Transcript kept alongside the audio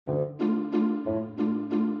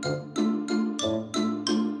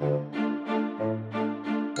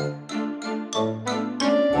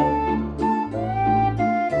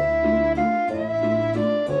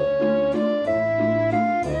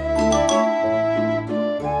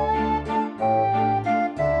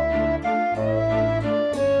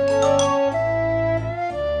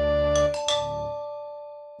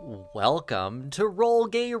Welcome to Roll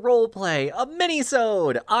Gay Roleplay, a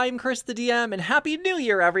mini-sode. I'm Chris the DM, and Happy New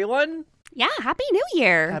Year, everyone! Yeah, Happy New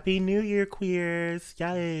Year! Happy New Year, queers!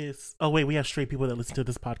 Yes! Oh wait, we have straight people that listen to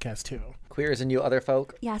this podcast too. Queers and you other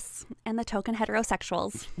folk. Yes, and the token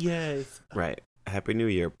heterosexuals. Yes. Right. Happy New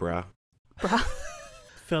Year, bruh. Bruh.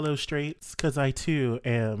 Fellow straights, because I too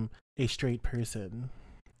am a straight person.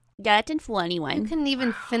 Get in for anyone. You couldn't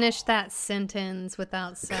even finish that sentence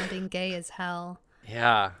without sounding gay as hell.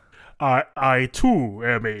 Yeah. I too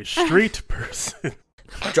am a straight person.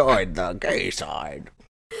 Join the gay side.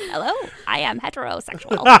 Hello, I am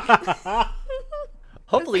heterosexual.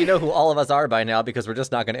 Hopefully you know who all of us are by now, because we're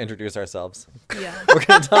just not going to introduce ourselves. Yeah. We're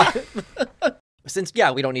going to talk... Since,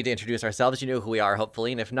 we don't need to introduce ourselves. You know who we are,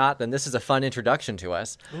 hopefully. And if not, then this is a fun introduction to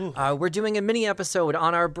us. We're doing a mini episode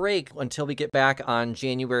on our break until we get back on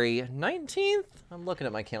January 19th. I'm looking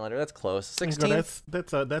at my calendar. That's close. 16th.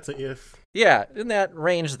 That's a if. Yeah, in that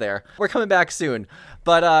range there. We're coming back soon.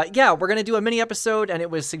 But we're going to do a mini episode, and it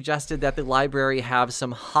was suggested that the library have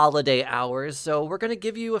some holiday hours. So we're going to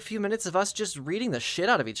give you a few minutes of us just reading the shit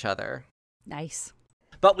out of each other. Nice.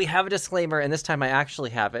 But we have a disclaimer, and this time I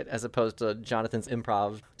actually have it, as opposed to Jonathan's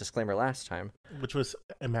improv disclaimer last time. Which was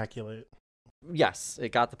immaculate. Yes, it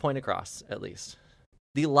got the point across, at least.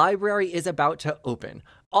 The library is about to open.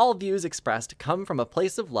 All views expressed come from a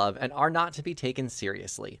place of love and are not to be taken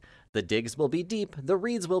seriously. The digs will be deep, the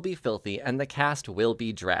reads will be filthy, and the cast will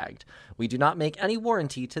be dragged. We do not make any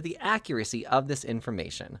warranty to the accuracy of this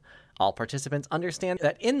information. All participants understand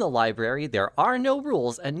that in the library there are no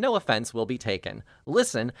rules and no offense will be taken.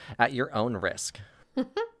 Listen at your own risk.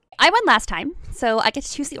 I won last time, so I get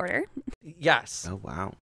to choose the order. Yes. Oh,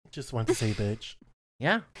 wow. Just want to say bitch.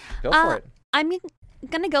 Yeah, go for it. I'm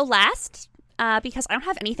going to go last because I don't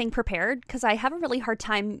have anything prepared because I have a really hard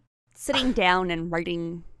time sitting down and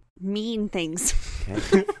writing mean things.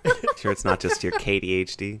 Okay. Sure it's not just your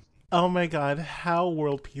KDHD? Oh my god, how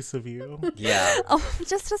world peace of you. Yeah. Oh,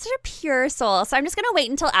 just such a pure soul. So I'm just going to wait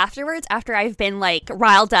until afterwards, after I've been like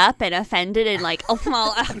riled up and offended and like, oh,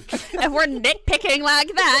 well, if we're nitpicking like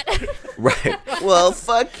that. Right. Well,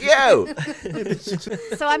 fuck you.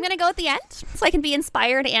 So I'm going to go at the end so I can be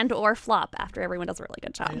inspired and or flop after everyone does a really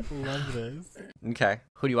good job. I love this. Okay.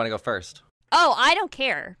 Who do you want to go first? Oh, I don't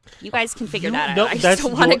care. You guys can figure that out. No, I just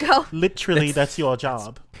don't want to go. Literally, that's your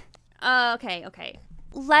job. Okay.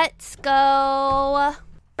 Let's go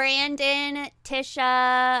Brandon,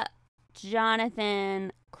 Tisha,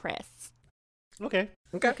 Jonathan, Chris. Okay.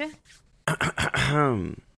 Can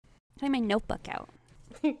I have my notebook out?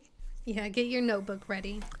 Yeah, get your notebook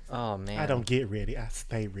ready. Oh, man. I don't get ready. I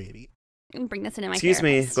stay ready. I can bring this in my Excuse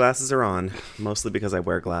me, therapist. glasses are on. Mostly because I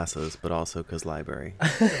wear glasses, but also because library.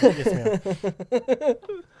 Yes, ma'am.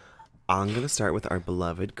 I'm going to start with our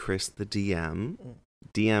beloved Chris the DM.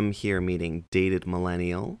 DM here meaning dated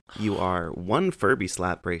millennial. You are one Furby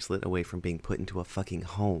slap bracelet away from being put into a fucking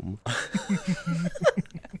home.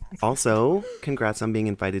 Also, congrats on being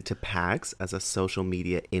invited to PAX as a social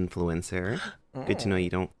media influencer. Good to know you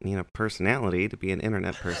don't need a personality to be an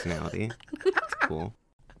internet personality. That's cool.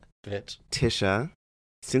 Bitch. Tisha,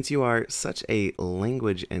 since you are such a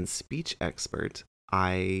language and speech expert,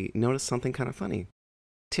 I noticed something kind of funny.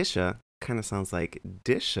 Tisha kind of sounds like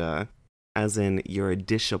Disha, as in you're a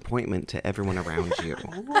disappointment to everyone around you.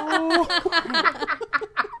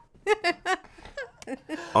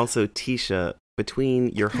 Also, Tisha, between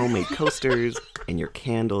your homemade coasters and your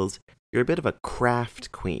candles, you're a bit of a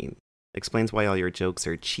craft queen. Explains why all your jokes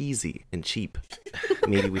are cheesy and cheap.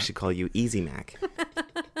 Maybe we should call you Easy Mac.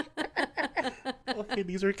 Okay,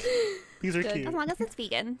 these are cute. As long as it's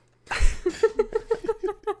vegan.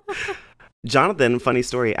 Jonathan, funny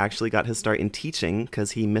story, actually got his start in teaching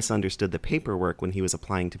because he misunderstood the paperwork when he was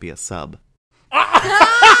applying to be a sub.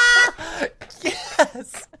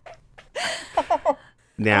 Yes.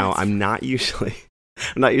 Now, I'm not usually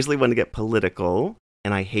one to get political,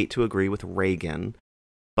 and I hate to agree with Reagan,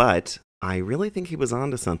 but I really think he was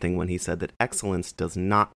onto something when he said that excellence does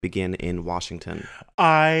not begin in Washington.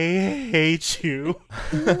 I hate you.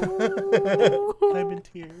 I'm in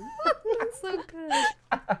tears. That's so good.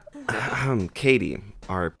 Katie,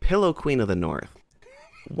 our pillow queen of the North.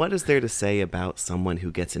 What is there to say about someone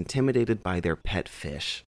who gets intimidated by their pet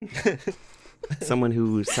fish? Someone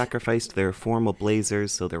who sacrificed their formal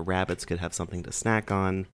blazers so their rabbits could have something to snack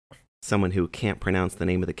on. Someone who can't pronounce the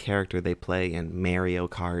name of the character they play in Mario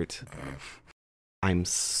Kart. I'm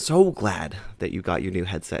so glad that you got your new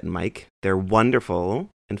headset and mic. They're wonderful.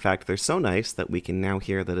 In fact, they're so nice that we can now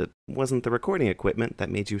hear that it wasn't the recording equipment that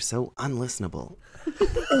made you so unlistenable.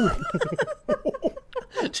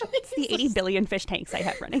 It's the 80 billion fish tanks I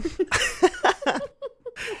have running.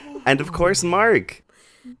 And of course, Mark.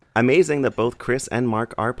 Amazing that both Chris and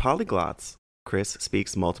Mark are polyglots. Chris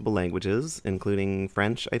speaks multiple languages, including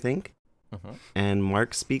French, I think. And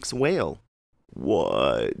Mark speaks whale.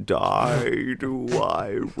 What die do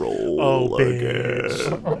I roll again?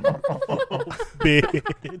 Oh,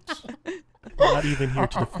 bitch. Not even here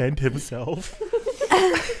to defend himself.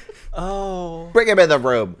 Oh. Bring him in the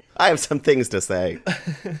room. I have some things to say.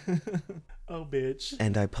 Oh, bitch.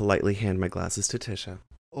 And I politely hand my glasses to Tisha.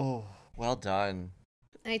 Oh, well done.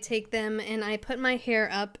 I take them and I put my hair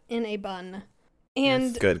up in a bun.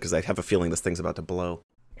 And Good, because I have a feeling this thing's about to blow.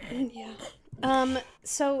 yeah.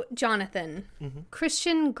 So Jonathan,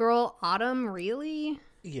 Christian girl Autumn, really?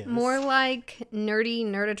 Yes. More like nerdy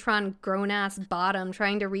Nerdatron grown-ass Bottom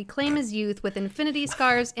trying to reclaim his youth with infinity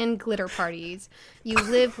scarves and glitter parties. You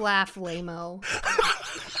live, laugh, lame-o.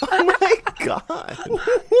 Oh my god.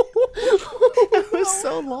 That was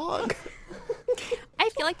so long. I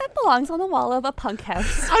feel like that belongs on the wall of a punk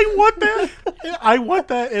house. I want that. I want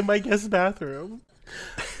that in my guest bathroom.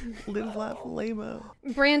 Live, laugh, lame-o.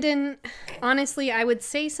 Brandon, honestly, I would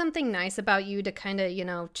say something nice about you to kind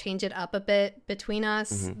of, change it up a bit between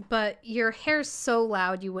us, but your hair's so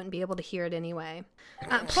loud you wouldn't be able to hear it anyway.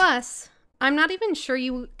 Plus, I'm not even sure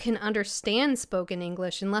you can understand spoken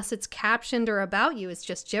English unless it's captioned or about you. It's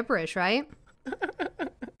just gibberish, right?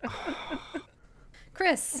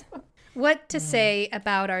 Chris, what to say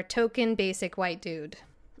about our token basic white dude?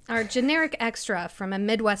 Our generic extra from a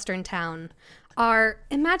Midwestern town.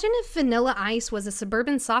 Imagine if Vanilla Ice was a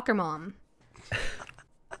suburban soccer mom.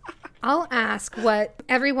 I'll ask what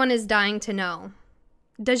everyone is dying to know.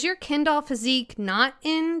 Does your Kindle physique not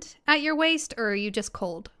end at your waist, or are you just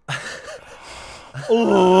cold?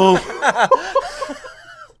 Oh.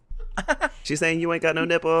 She's saying you ain't got no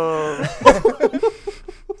nipple.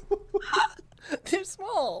 They're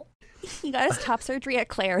small. You got his top surgery at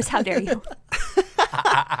Claire's. How dare you?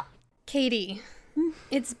 Katie,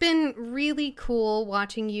 it's been really cool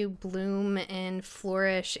watching you bloom and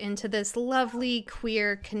flourish into this lovely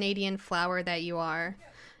queer Canadian flower that you are.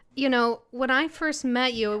 When I first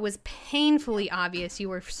met you, it was painfully obvious you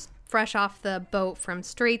were fresh off the boat from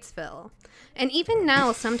Straitsville. And even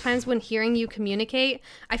now, sometimes when hearing you communicate,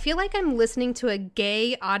 I feel like I'm listening to a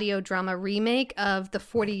gay audio drama remake of The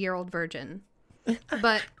 40-Year-Old Virgin.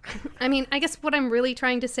 But, I guess what I'm really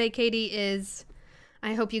trying to say, Katie, is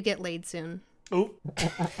I hope you get laid soon. Oh.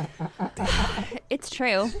 It's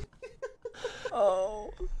true.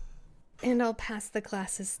 Oh. And I'll pass the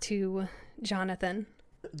glasses to Jonathan.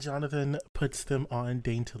 Jonathan puts them on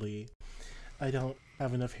daintily. I don't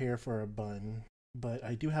have enough hair for a bun, but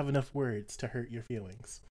I do have enough words to hurt your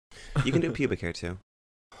feelings. You can do pubic hair too.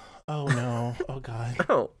 Oh no. Oh god.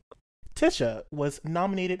 Oh. Tisha was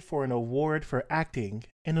nominated for an award for acting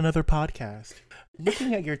in another podcast.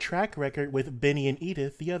 Looking at your track record with Benny and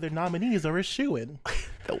Edith, the other nominees are a shoo-in.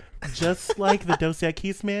 Nope. Just like the Dos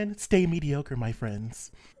Equis man, stay mediocre, my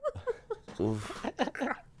friends. Fuck.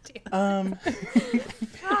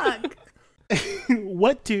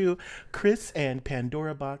 What do Chris and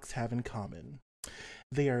Pandora Box have in common?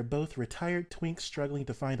 They are both retired twinks struggling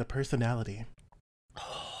to find a personality.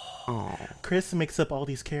 Chris makes up all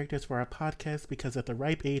these characters for our podcast because at the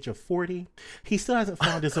ripe age of 40, he still hasn't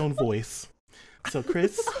found his own voice. So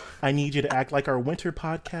Chris, I need you to act like our winter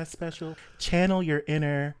podcast special, channel your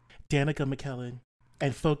inner Danica McKellen,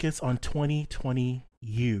 and focus on 2020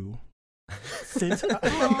 you. Since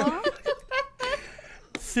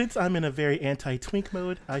I'm in a very anti-twink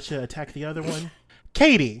mode, I should attack the other one.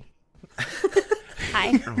 Katie!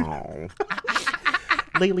 Hi. Oh.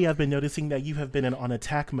 Lately, I've been noticing that you have been on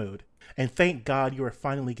attack mode. And thank God you are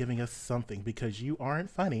finally giving us something because you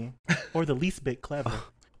aren't funny or the least bit clever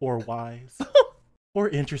or wise or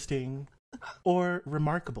interesting or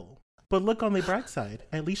remarkable. But look on the bright side.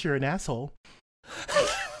 At least you're an asshole.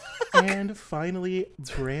 And finally,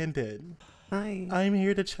 Brandon. Hi. I'm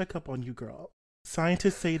here to check up on you, girl.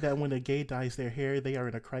 Scientists say that when a gay dyes their hair, they are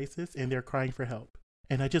in a crisis and they're crying for help.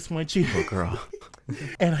 And I just want you... Oh, girl.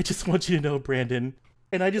 And I just want you to know, Brandon...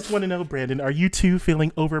 And I just want to know, Brandon, are you two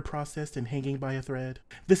feeling over-processed and hanging by a thread?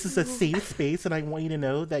 This is a safe space, and I want you to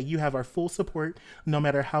know that you have our full support no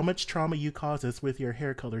matter how much trauma you cause us with your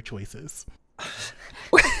hair color choices.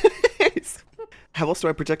 How else do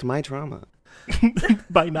I protect my trauma?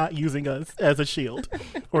 By not using us as a shield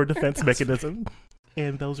or defense mechanism.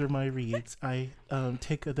 And those are my reads. I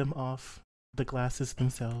take them off the glasses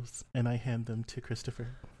themselves and I hand them to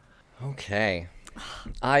Christopher. Okay.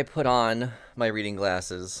 I put on my reading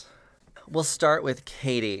glasses. We'll start with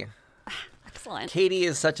Katie. Excellent. Katie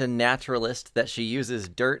is such a naturalist that she uses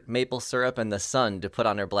dirt, maple syrup, and the sun to put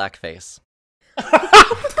on her black face.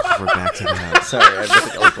 We're back to that. Sorry, I'm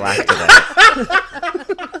just going black today.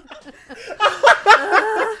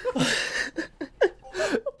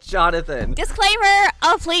 Jonathan. Disclaimer.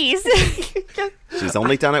 Oh, please. She's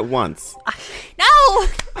only done it once. No.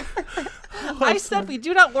 I said we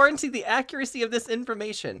do not warranty the accuracy of this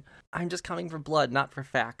information. I'm just coming for blood, not for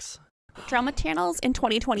facts. Drama channels in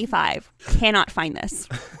 2025 cannot find this.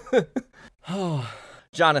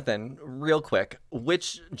 Jonathan, real quick,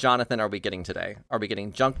 which Jonathan are we getting today? Are we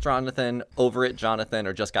getting Junk Jonathan, Over It Jonathan,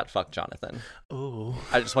 or Just Got Fucked Jonathan? Oh.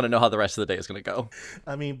 I just want to know how the rest of the day is going to go.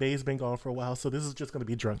 I mean, Bay's been gone for a while, so this is just going to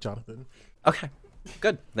be Drunk Jonathan. Okay,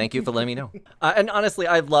 good. Thank you for letting me know. And honestly,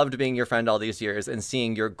 I've loved being your friend all these years and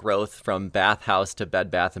seeing your growth from bathhouse to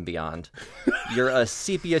Bed Bath & Beyond. You're a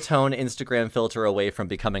sepia tone Instagram filter away from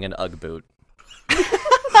becoming an Ugg boot.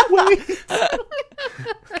 Wait.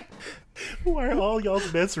 Why are all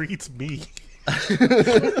y'all's best reads me?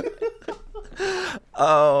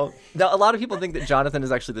 Oh, now a lot of people think that Jonathan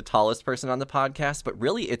is actually the tallest person on the podcast, but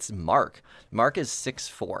really it's Mark. Mark is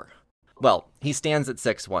 6'4". Well, he stands at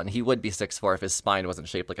 6'1". He would be 6'4" if his spine wasn't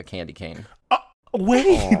shaped like a candy cane.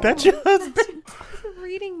 Wait, that just...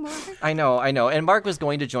 Reading Mark. I know. And Mark was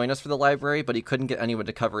going to join us for the library, but he couldn't get anyone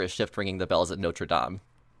to cover his shift ringing the bells at Notre Dame.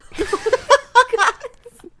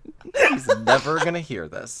 He's never going to hear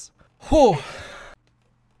this. Whew.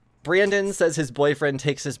 Brandon says his boyfriend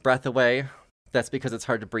takes his breath away. That's because it's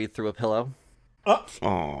hard to breathe through a pillow.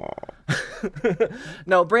 Aww.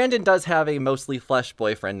 No, Brandon does have a mostly flesh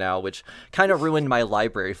boyfriend now, which kind of ruined my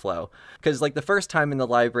library flow. Because, like, the first time in the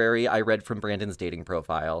library, I read from Brandon's dating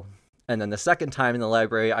profile. And then the second time in the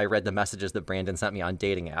library, I read the messages that Brandon sent me on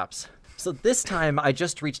dating apps. So this time, I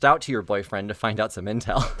just reached out to your boyfriend to find out some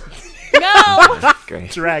intel. No. Great.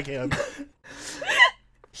 Drag him.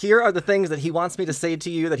 Here are the things that he wants me to say to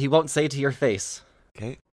you that he won't say to your face.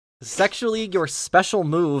 Okay. Sexually, your special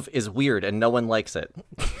move is weird and no one likes it.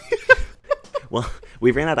 Well, we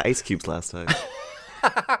ran out of ice cubes last time.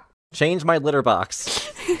 Change my litter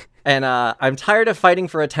box. And I'm tired of fighting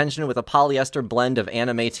for attention with a polyester blend of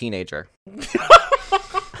anime teenager.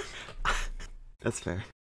 That's fair.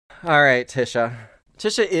 All right, Tisha.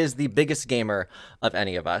 Tisha is the biggest gamer of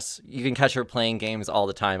any of us. You can catch her playing games all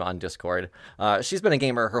the time on Discord. She's been a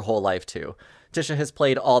gamer her whole life, too. Tisha has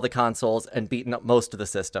played all the consoles and beaten up most of the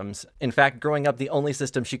systems. In fact, growing up, the only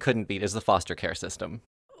system she couldn't beat is the foster care system.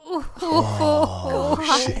 Oh,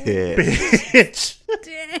 shit. Bitch.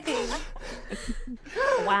 Dang.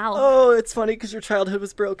 Wow. Oh, it's funny because your childhood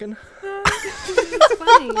was broken. It's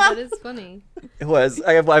funny. That is funny. It was.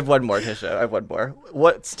 I have one more, Tisha. I have one more.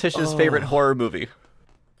 What's Tisha's favorite horror movie?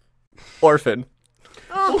 Orphan.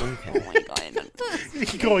 Oh, Oh my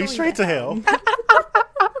god. Going straight to hell.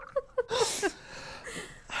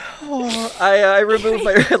 I remove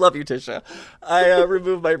my... I love you, Tisha. I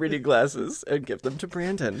remove my reading glasses and give them to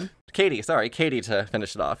Brandon. Katie to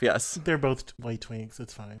finish it off, yes. They're both white twinks.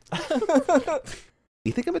 It's fine.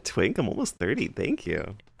 You think I'm a twink? I'm almost 30. Thank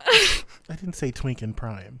you. I didn't say twink in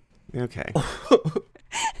prime. Okay.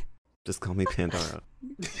 Just call me Pandora.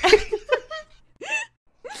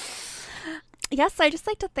 Yes, I just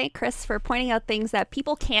like to thank Chris for pointing out things that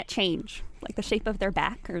people can't change, like the shape of their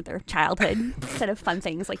back or their childhood, instead of fun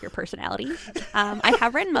things like your personality. I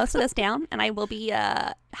have written most of this down, and I will be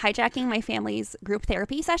hijacking my family's group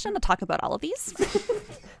therapy session to talk about all of these.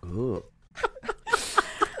 Ooh.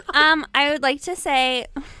 I would like to say,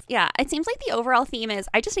 yeah, it seems like the overall theme is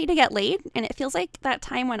I just need to get laid, and it feels like that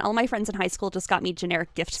time when all my friends in high school just got me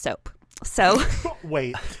generic gift soap. So,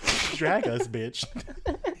 Wait, drag us, bitch.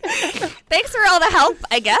 thanks for all the help,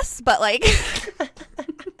 I guess, but like,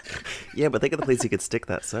 Yeah, but think of the place you could stick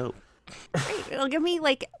that soap. it'll give me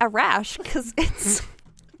like a rash because it's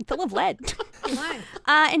full of lead. why?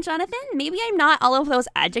 And Jonathan, maybe I'm not all of those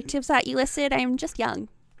adjectives that you listed. I'm just young.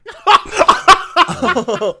 She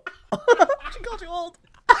called you old.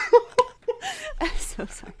 I'm so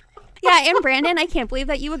sorry. Yeah, and Brandon, I can't believe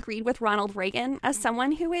that you agreed with Ronald Reagan as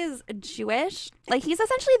someone who is Jewish. Like, he's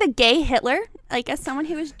essentially the gay Hitler. Like, as someone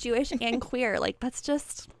who is Jewish and queer. Like, that's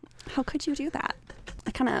just... How could you do that?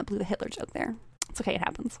 I kind of blew the Hitler joke there. It's okay, it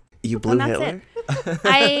happens. You blew And that's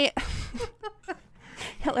Hitler?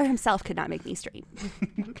 Hitler himself could not make me straight.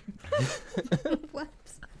 What?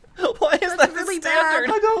 Why is that the standard?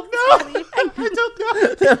 I don't know. I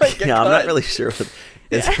don't know. Yeah, I'm not really sure.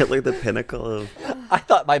 Is Hitler the pinnacle of... I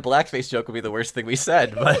thought my blackface joke would be the worst thing we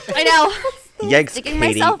said, but... I know. Yikes, Digging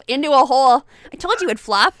Katie. myself into a hole. I told you it would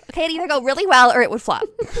flop. Okay, it'd either go really well or it would flop.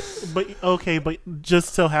 But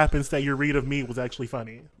just so happens that your read of me was actually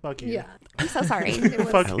funny. Fuck you. Yeah. I'm so sorry.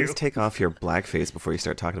 Fuck At you. least take off your blackface before you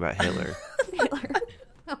start talking about Hitler.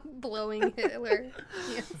 Blowing Hitler.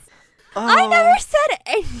 Yes. I never said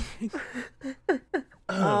anything.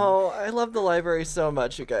 Oh, I love the library so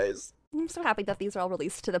much, you guys. I'm so happy that these are all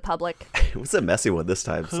released to the public. It was a messy one this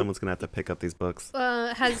time. Someone's going to have to pick up these books.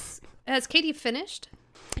 Has Katie finished?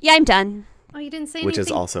 Yeah, I'm done. Oh, you didn't say Which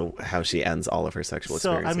anything. is also how she ends all of her sexual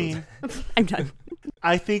So, experiences. I mean, I'm done.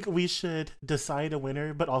 I think we should decide a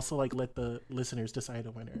winner, but also like let the listeners decide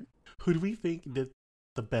a winner. Who do we think did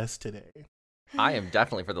the best today? I am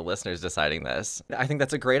definitely for the listeners deciding this. I think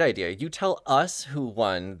that's a great idea. You tell us who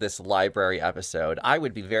won this library episode. I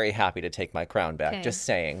would be very happy to take my crown back. Okay. Just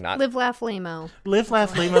saying, not Live, laugh, lame-o. Live,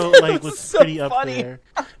 Laugh, Lame-o was so pretty up funny. there.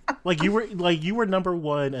 You were number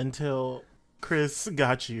one until Chris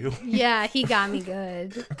got you. Yeah, he got me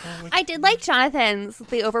good. I did like Jonathan's,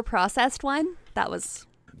 the overprocessed one. That was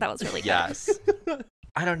really good. yes.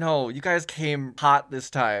 I don't know. You guys came hot this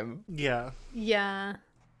time. Yeah. Yeah.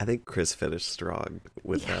 I think Chris finished strong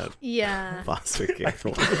with that Yeah. foster care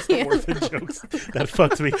one. The orphan jokes that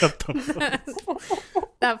fucked me up the most.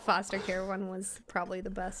 That foster care one was probably the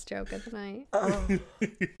best joke of the night.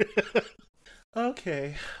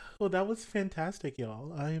 Okay. Well, that was fantastic,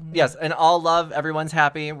 y'all. Yes, and all love. Everyone's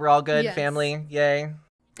happy. We're all good. Yes. Family. Yay.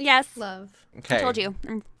 Yes. Love. Okay. I told you.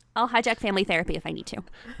 I'll hijack family therapy if I need to.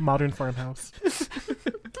 Modern Farmhouse.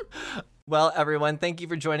 Well, everyone, thank you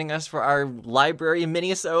for joining us for our library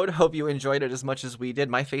mini-sode. Hope you enjoyed it as much as we did.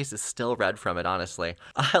 My face is still red from it, honestly.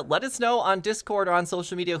 Let us know on Discord or on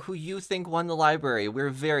social media who you think won the library.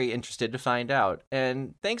 We're very interested to find out.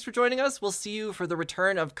 And thanks for joining us. We'll see you for the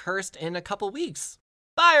return of Cursed in a couple weeks.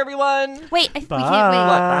 Bye, everyone. Wait, we Bye. can't wait.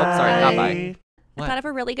 What? Oh, sorry, not bye. I thought of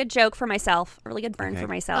a really good joke for myself. A really good burn Okay. for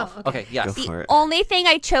myself. Oh, Okay, yes. Go for it. Only thing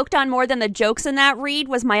I choked on more than the jokes in that read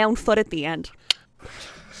was my own foot at the end.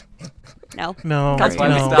 No. No, That's why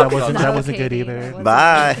we no, stopped that going. wasn't good Okay, either. that wasn't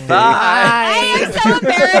Bye. Bye. I am so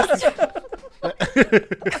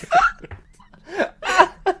embarrassed.